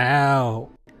dirt. Ow.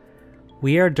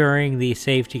 We are during the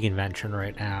safety convention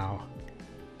right now.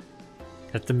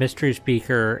 That the mystery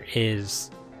speaker is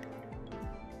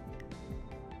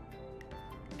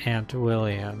Ant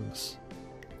Williams.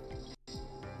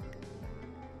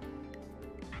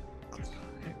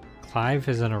 Clive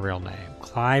isn't a real name.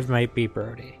 Clive might be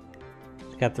Brody.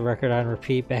 Got the record on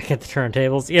repeat back at the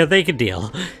turntables. Yeah, they could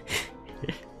deal.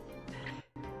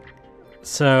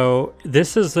 So,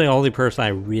 this is the only person I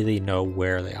really know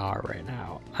where they are right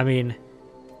now. I mean,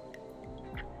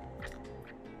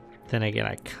 then again,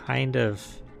 I kind of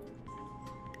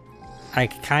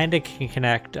can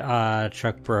connect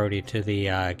Chuck Brody to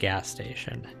the gas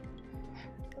station.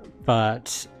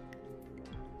 But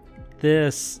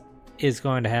this is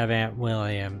going to have Ant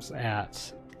Williams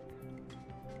at...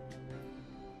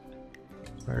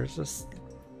 Where's this?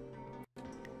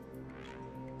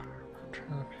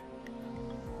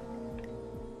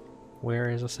 Where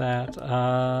is this at?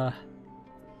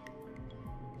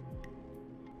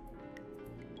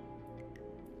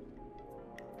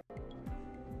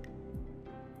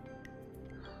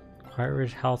 Quiet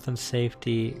Ridge Health and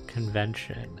Safety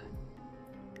Convention.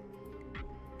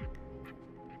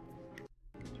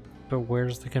 But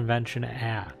where's the convention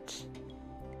at?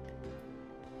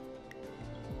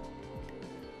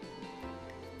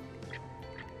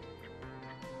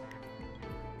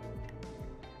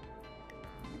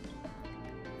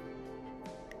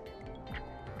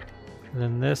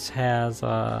 Then this has,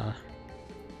 by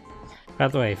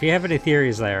the way, if you have any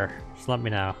theories there, just let me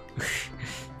know.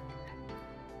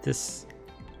 This...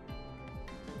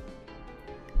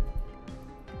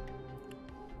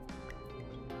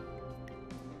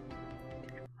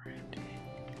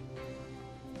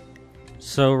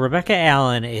 So Rebecca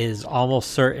Allen is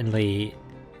almost certainly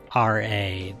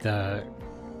RA, the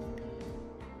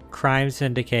crime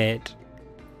syndicate,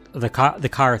 the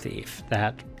car thief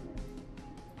that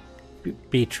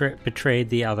betrayed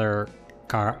the other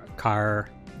the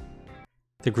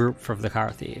group from the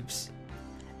car thieves.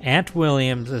 Ant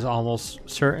Williams is almost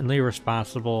certainly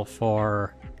responsible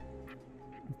for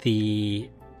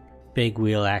the big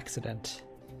wheel accident.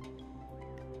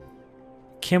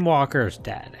 Kim Walker is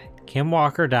dead. Kim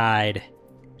Walker died.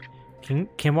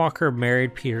 Kim Walker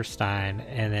married Peter Stein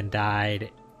and then died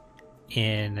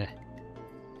in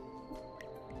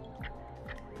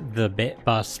the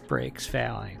bus brakes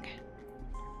failing.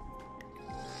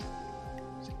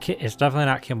 It's definitely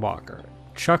not Kim Walker.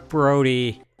 Chuck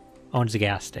Brody owns a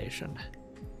gas station.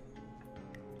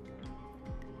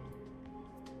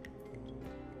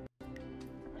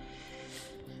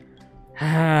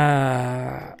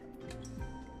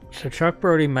 So Chuck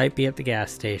Brody might be at the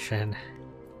gas station.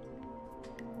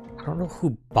 I don't know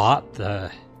who bought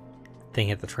the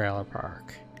thing at the trailer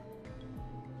park.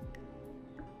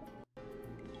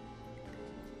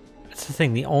 That's the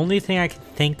thing. The only thing I can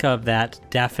think of that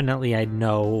definitely I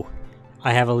know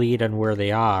I have a lead on where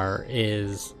they are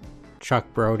is Chuck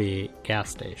Brody gas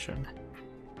station.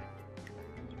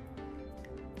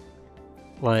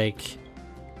 Like...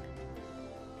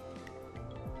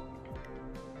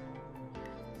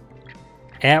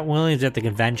 Ant Williams at the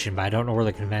convention, but I don't know where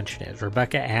the convention is.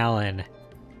 Rebecca Allen,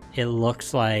 it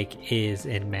looks like, is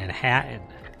in Manhattan.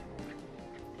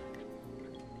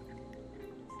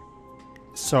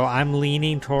 So I'm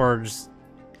leaning towards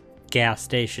gas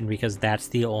station because that's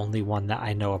the only one that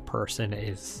I know a person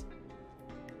is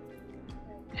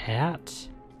at.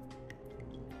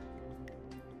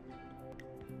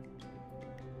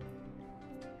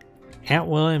 Ant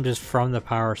Williams is from the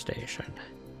power station.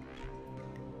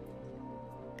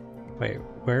 Wait,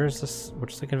 where is this?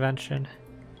 What's the convention?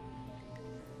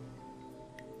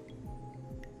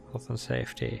 Health and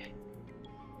safety.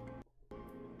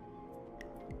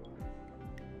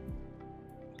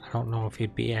 don't know if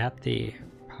he'd be at the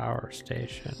power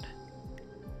station.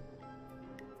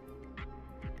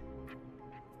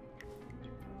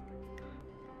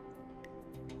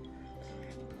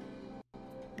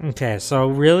 Okay, so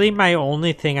really my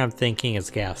only thing I'm thinking is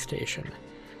gas station.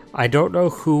 I don't know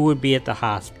who would be at the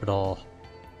hospital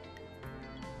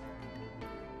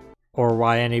or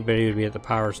why anybody would be at the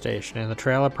power station, and the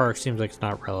trailer park seems like it's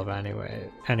not relevant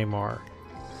anymore.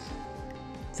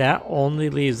 That only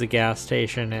leaves the gas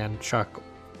station and Chuck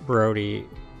Brody.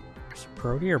 Is it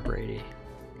Brody or Brady?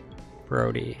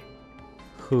 Brody,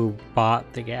 who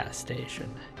bought the gas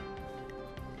station.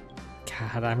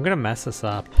 God, I'm gonna mess this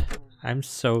up. I'm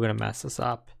so gonna mess this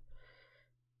up.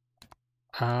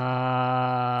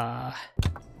 How's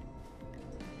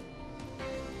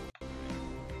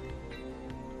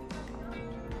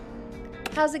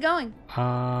it going? You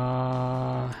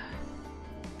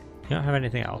don't have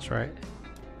anything else, right?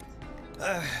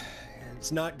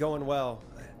 It's not going well.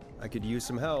 I could use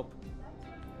some help.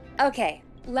 Okay,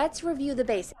 let's review the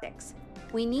basics.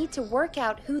 We need to work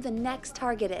out who the next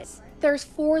target is. There's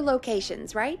 4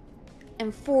 locations, right?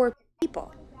 And 4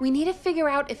 people. We need to figure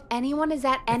out if anyone is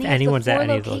at any of the 4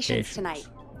 locations tonight.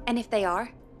 And if they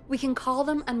are, we can call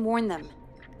them and warn them.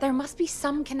 There must be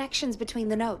some connections between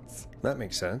the notes. That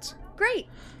makes sense. Great.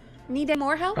 Need any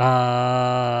more help?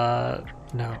 No.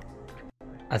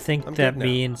 I think that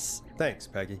means... Thanks,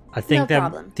 Peggy. I think No that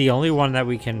problem. the only one that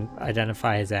we can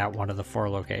identify as at one of the 4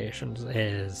 locations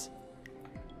is...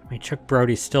 I mean, Chuck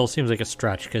Brody still seems like a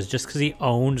stretch, because just because he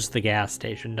owns the gas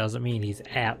station doesn't mean he's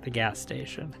at the gas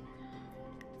station.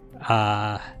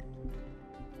 Gas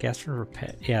for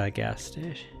repair. Yeah, the gas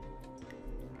station.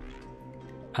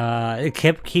 It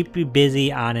keep you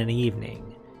busy on an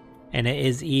evening. And it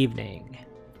is evening.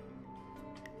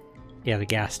 Yeah, the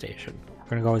gas station. We're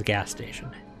gonna go with gas station.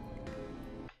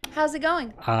 How's it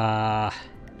going? I'm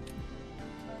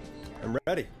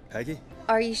ready, Peggy.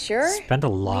 Are you sure? Spent a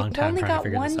long time We've trying to only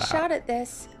figure got this one out. shot at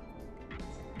this.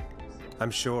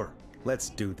 I'm sure. Let's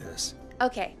do this.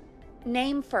 Okay,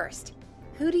 name first.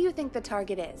 Who do you think the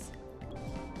target is?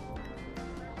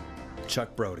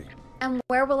 Chuck Brody. And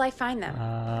where will I find them?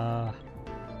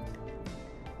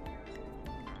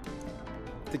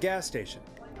 The gas station.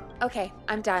 Okay,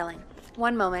 I'm dialing.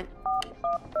 One moment.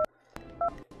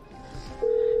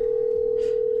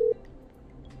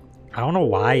 I don't know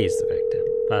why he's the victim,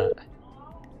 but...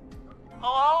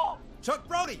 Hello? Chuck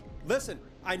Brody! Listen,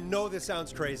 I know this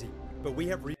sounds crazy, but we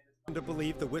have reason to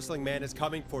believe the Whistling Man is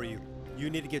coming for you. You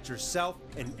need to get yourself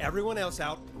and everyone else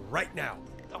out right now.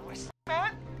 The Whistling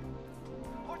Man?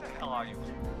 Who the hell are you?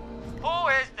 Who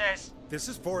is this? This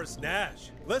is Forrest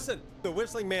Nash. Listen, the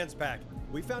Whistling Man's back.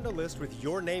 We found a list with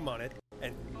your name on it,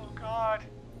 and Oh God.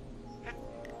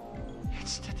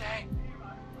 It's today.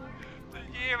 The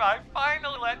year I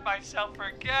finally let myself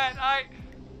forget.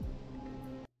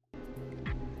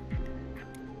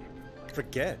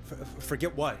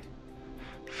 forget what?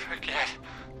 Forget.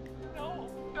 No,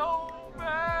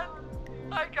 man.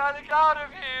 I gotta get out of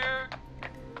here.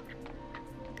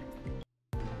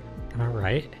 Am I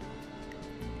right?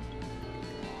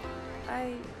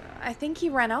 I think he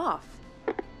ran off.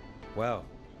 Well,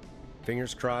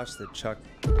 fingers crossed that Chuck...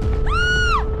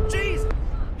 Jeez!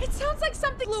 It sounds like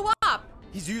something blew up!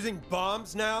 He's using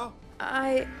bombs now?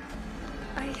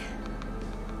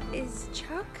 Is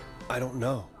Chuck? I don't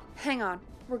know. Hang on,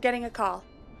 we're getting a call.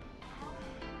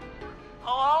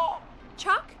 Hello?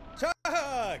 Chuck?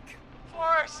 Chuck!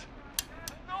 Forrest.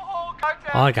 The whole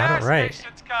goddamn Oh, I got gas it right.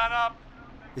 station's gone up.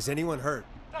 Is anyone hurt?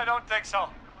 I don't think so.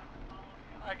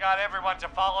 I got everyone to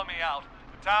follow me out.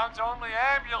 The town's only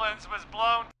ambulance was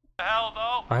blown to hell,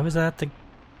 though. Why was that at the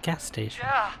gas station?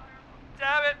 Yeah.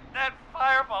 Damn it, that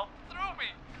fireball threw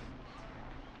me.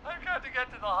 I've got to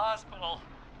get to the hospital.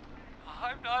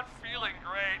 I'm not feeling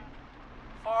great.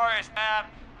 Forrest, man,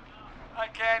 I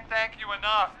can't thank you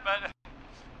enough, but...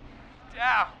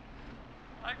 Damn.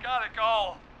 I gotta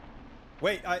go.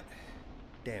 Wait,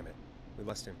 Damn it. We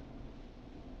lost him.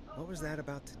 What was that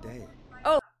about today?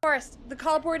 Oh, Forrest, the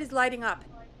call board is lighting up.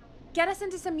 Get us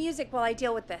into some music while I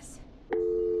deal with this.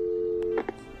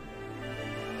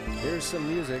 Here's some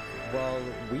music while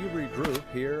we regroup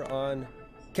here on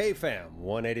KFAM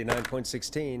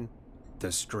 189.16,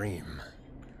 The Scream.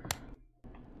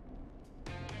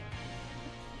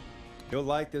 You'll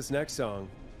like this next song.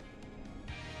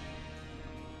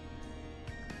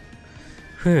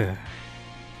 Whew.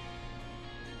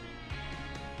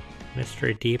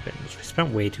 Mystery deepens. We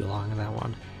spent way too long on that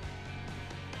one.